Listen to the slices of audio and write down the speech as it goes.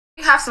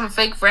have some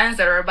fake friends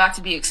that are about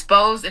to be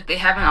exposed if they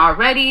haven't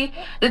already.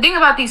 The thing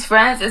about these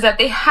friends is that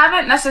they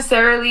haven't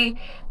necessarily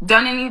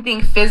done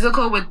anything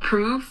physical with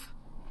proof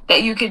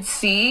that you could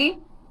see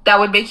that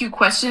would make you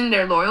question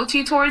their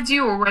loyalty towards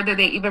you or whether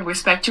they even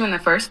respect you in the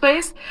first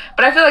place.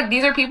 But I feel like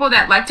these are people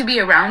that like to be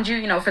around you,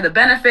 you know, for the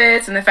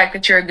benefits and the fact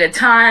that you're a good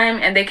time,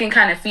 and they can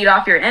kind of feed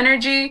off your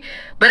energy.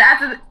 But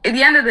at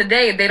the end of the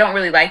day, they don't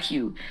really like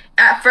you.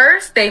 At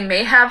first, they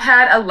may have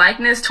had a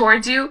likeness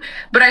towards you,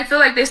 but I feel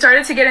like they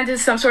started to get into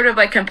some sort of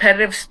like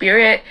competitive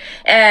spirit,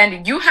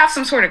 and you have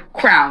some sort of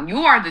crown. You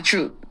are the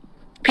truth.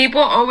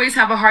 People always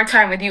have a hard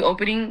time with you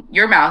opening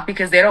your mouth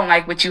because they don't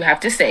like what you have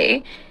to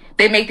say.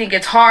 They may think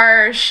it's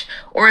harsh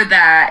or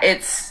that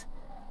it's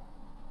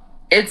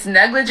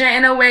negligent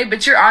in a way,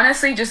 but you're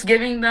honestly just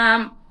giving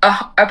them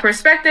a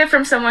perspective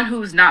from someone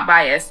who's not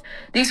biased.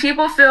 These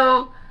people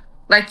feel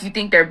like you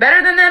think they're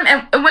better than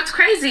them. And what's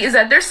crazy is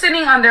that they're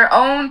sitting on their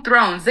own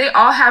thrones. They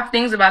all have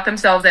things about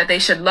themselves that they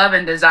should love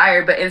and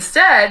desire, but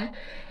instead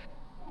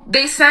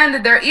they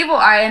send their evil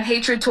eye and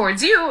hatred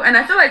towards you. And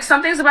I feel like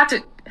something's about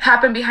to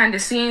happen behind the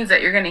scenes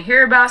that you're going to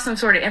hear about, some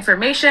sort of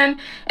information.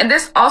 And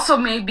this also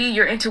may be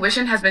your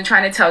intuition has been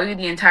trying to tell you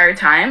the entire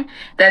time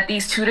that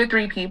these 2 to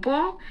 3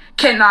 people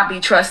cannot be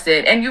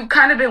trusted. And you've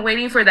kind of been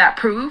waiting for that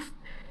proof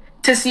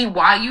to see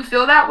why you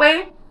feel that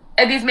way.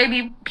 And these may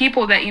be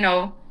people that, you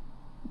know,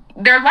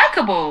 they're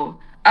likable.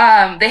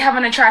 They have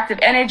an attractive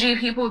energy,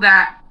 people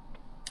that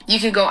you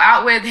can go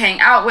out with,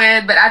 hang out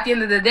with, but at the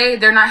end of the day,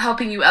 they're not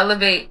helping you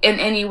elevate in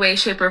any way,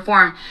 shape, or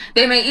form.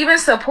 They may even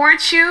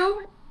support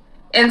you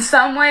in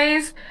some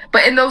ways,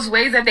 but in those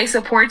ways that they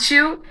support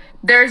you,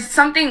 there's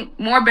something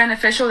more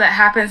beneficial that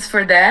happens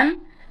for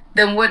them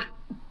than what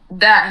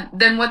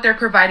they're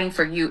providing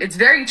for you. It's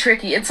very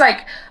tricky. It's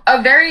like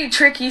a very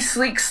tricky,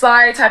 sleek,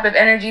 sly type of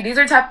energy. These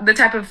are the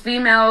type of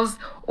females,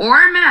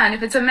 or a man,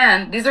 if it's a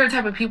man, these are the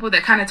type of people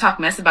that kind of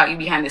talk mess about you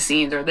behind the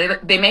scenes, or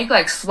they make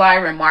like sly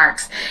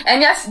remarks.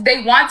 And yes,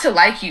 they want to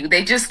like you.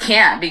 They just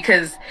can't,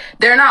 because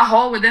they're not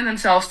whole within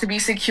themselves to be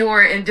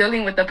secure in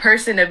dealing with a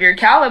person of your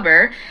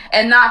caliber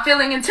and not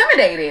feeling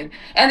intimidated.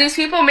 And these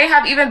people may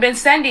have even been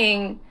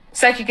sending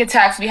psychic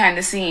attacks behind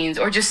the scenes,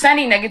 or just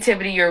sending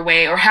negativity your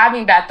way, or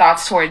having bad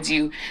thoughts towards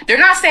you. They're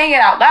not saying it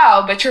out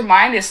loud, but your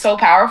mind is so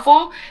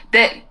powerful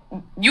that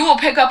you will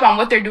pick up on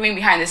what they're doing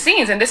behind the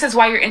scenes. And this is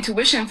why your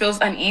intuition feels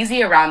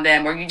uneasy around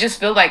them, or you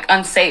just feel like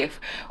unsafe,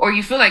 or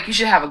you feel like you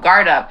should have a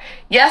guard up.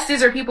 Yes,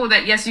 these are people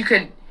that, yes, you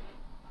could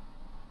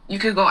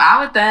go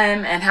out with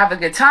them and have a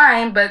good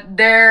time, but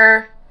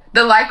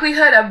the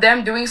likelihood of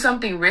them doing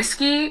something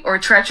risky or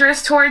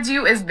treacherous towards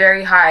you is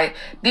very high.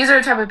 These are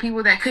the type of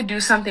people that could do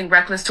something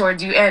reckless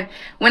towards you. And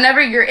whenever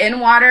you're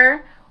in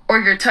water or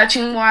you're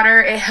touching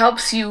water, it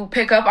helps you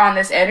pick up on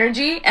this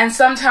energy. And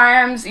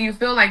sometimes you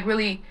feel like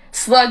really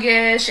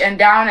sluggish and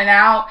down and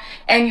out,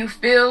 and you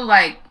feel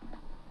like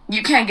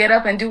you can't get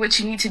up and do what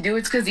you need to do.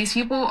 It's because these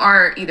people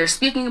are either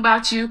speaking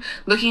about you,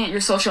 looking at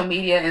your social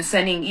media, and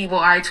sending evil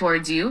eye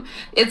towards you.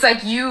 It's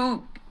like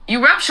you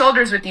rub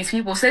shoulders with these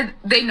people. So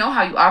they know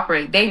how you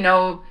operate. They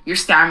know your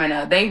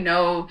stamina. They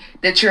know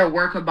that you're a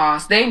worker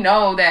boss. They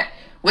know that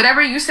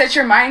whatever you set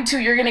your mind to,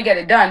 you're going to get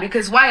it done,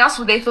 because why else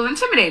would they feel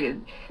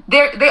intimidated?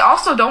 They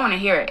also don't want to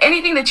hear it.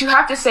 Anything that you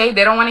have to say,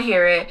 they don't want to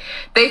hear it.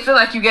 They feel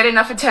like you get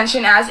enough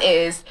attention as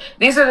is.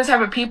 These are the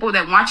type of people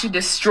that want you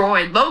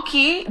destroyed.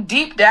 Low-key,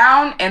 deep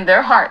down in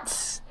their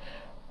hearts,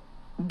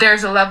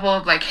 there's a level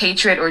of like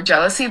hatred or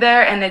jealousy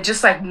there, and it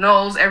just like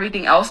nulls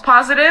everything else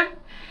positive.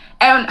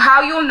 And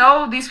how you'll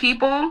know these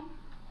people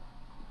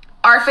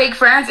are fake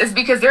friends is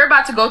because they're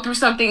about to go through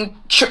something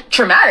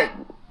traumatic.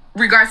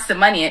 Regards to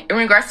money, in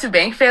regards to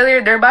bank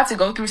failure, they're about to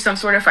go through some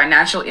sort of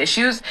financial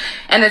issues,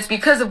 and it's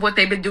because of what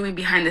they've been doing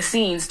behind the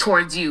scenes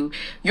towards you.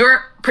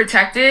 You're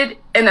protected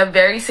in a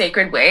very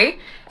sacred way,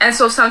 and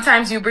so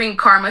sometimes you bring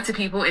karma to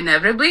people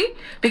inevitably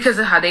because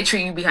of how they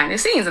treat you behind the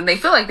scenes, and they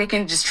feel like they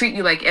can just treat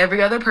you like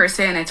every other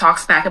person and talk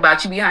smack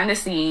about you behind the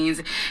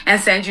scenes and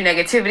send you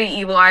negativity,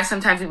 evil eye,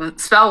 sometimes even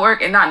spell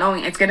work, and not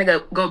knowing it's going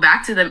to go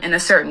back to them in a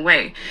certain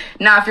way.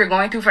 Now, if you're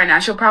going through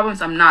financial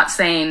problems, I'm not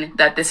saying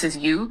that this is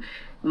you.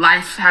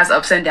 Life has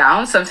ups and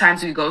downs.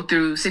 Sometimes we go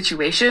through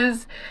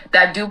situations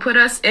that do put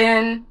us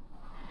in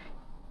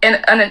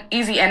an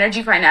easy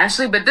energy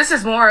financially, but this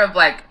is more of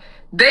like,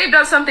 they've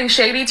done something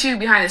shady to you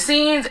behind the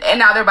scenes, and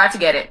now they're about to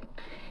get it.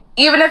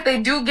 Even if they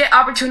do get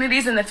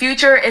opportunities in the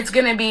future, it's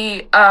going to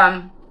be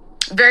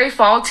very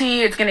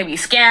faulty. It's going to be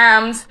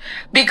scams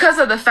because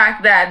of the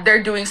fact that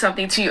they're doing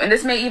something to you. And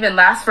this may even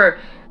last for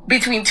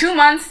between 2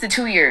 months to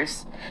 2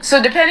 years.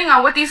 So depending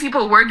on what these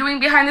people were doing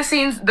behind the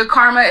scenes, the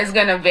karma is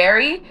going to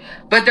vary,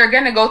 but they're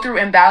going to go through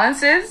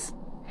imbalances,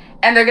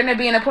 and they're going to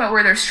be in a point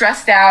where they're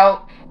stressed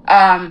out,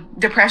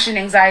 depression,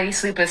 anxiety,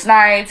 sleepless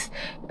nights,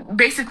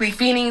 basically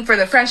fiending for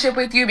the friendship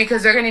with you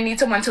because they're going to need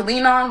someone to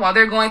lean on while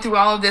they're going through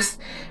all of this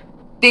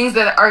things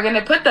that are going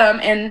to put them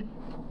in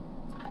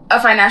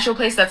a financial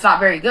place that's not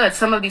very good.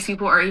 Some of these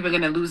people are even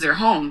going to lose their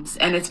homes,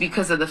 and it's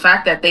because of the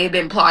fact that they've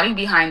been plotting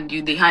behind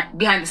you,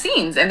 behind the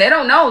scenes, and they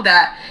don't know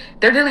that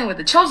they're dealing with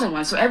the chosen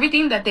one. So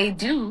everything that they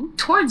do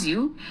towards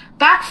you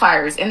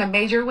backfires in a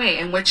major way,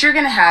 and what you're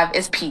going to have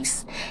is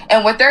peace.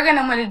 And what they're going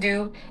to want to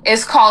do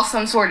is call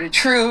some sort of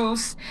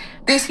truce.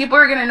 These people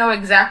are going to know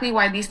exactly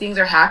why these things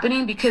are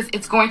happening, because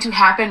it's going to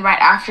happen right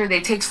after they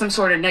take some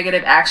sort of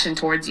negative action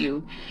towards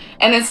you.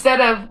 And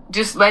instead of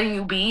just letting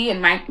you be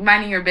and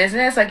minding your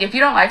business, like if you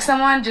don't like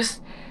someone,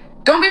 just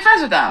don't be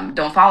friends with them.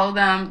 Don't follow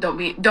them. Don't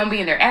be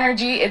in their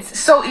energy. It's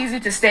so easy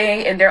to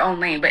stay in their own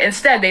lane, but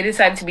instead they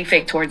decide to be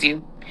fake towards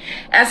you.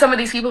 And some of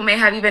these people may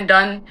have even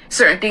done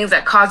certain things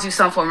that cause you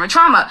some form of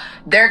trauma.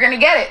 They're going to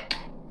get it,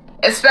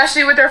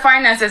 especially with their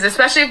finances,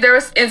 especially if they're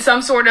in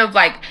some sort of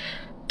like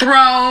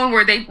throne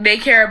where they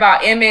care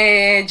about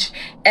image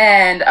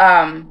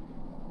and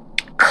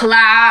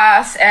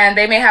class, and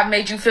they may have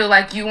made you feel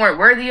like you weren't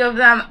worthy of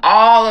them.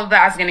 All of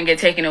that's going to get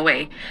taken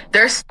away.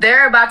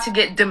 They're about to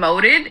get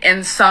demoted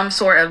in some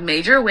sort of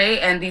major way,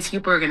 and these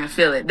people are going to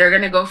feel it. They're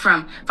going to go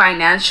from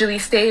financially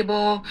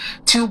stable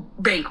to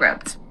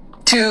bankrupt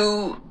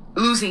to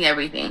losing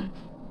everything.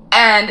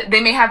 And they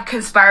may have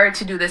conspired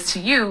to do this to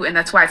you, and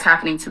that's why it's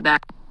happening to them.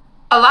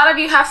 A lot of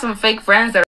you have some fake friends that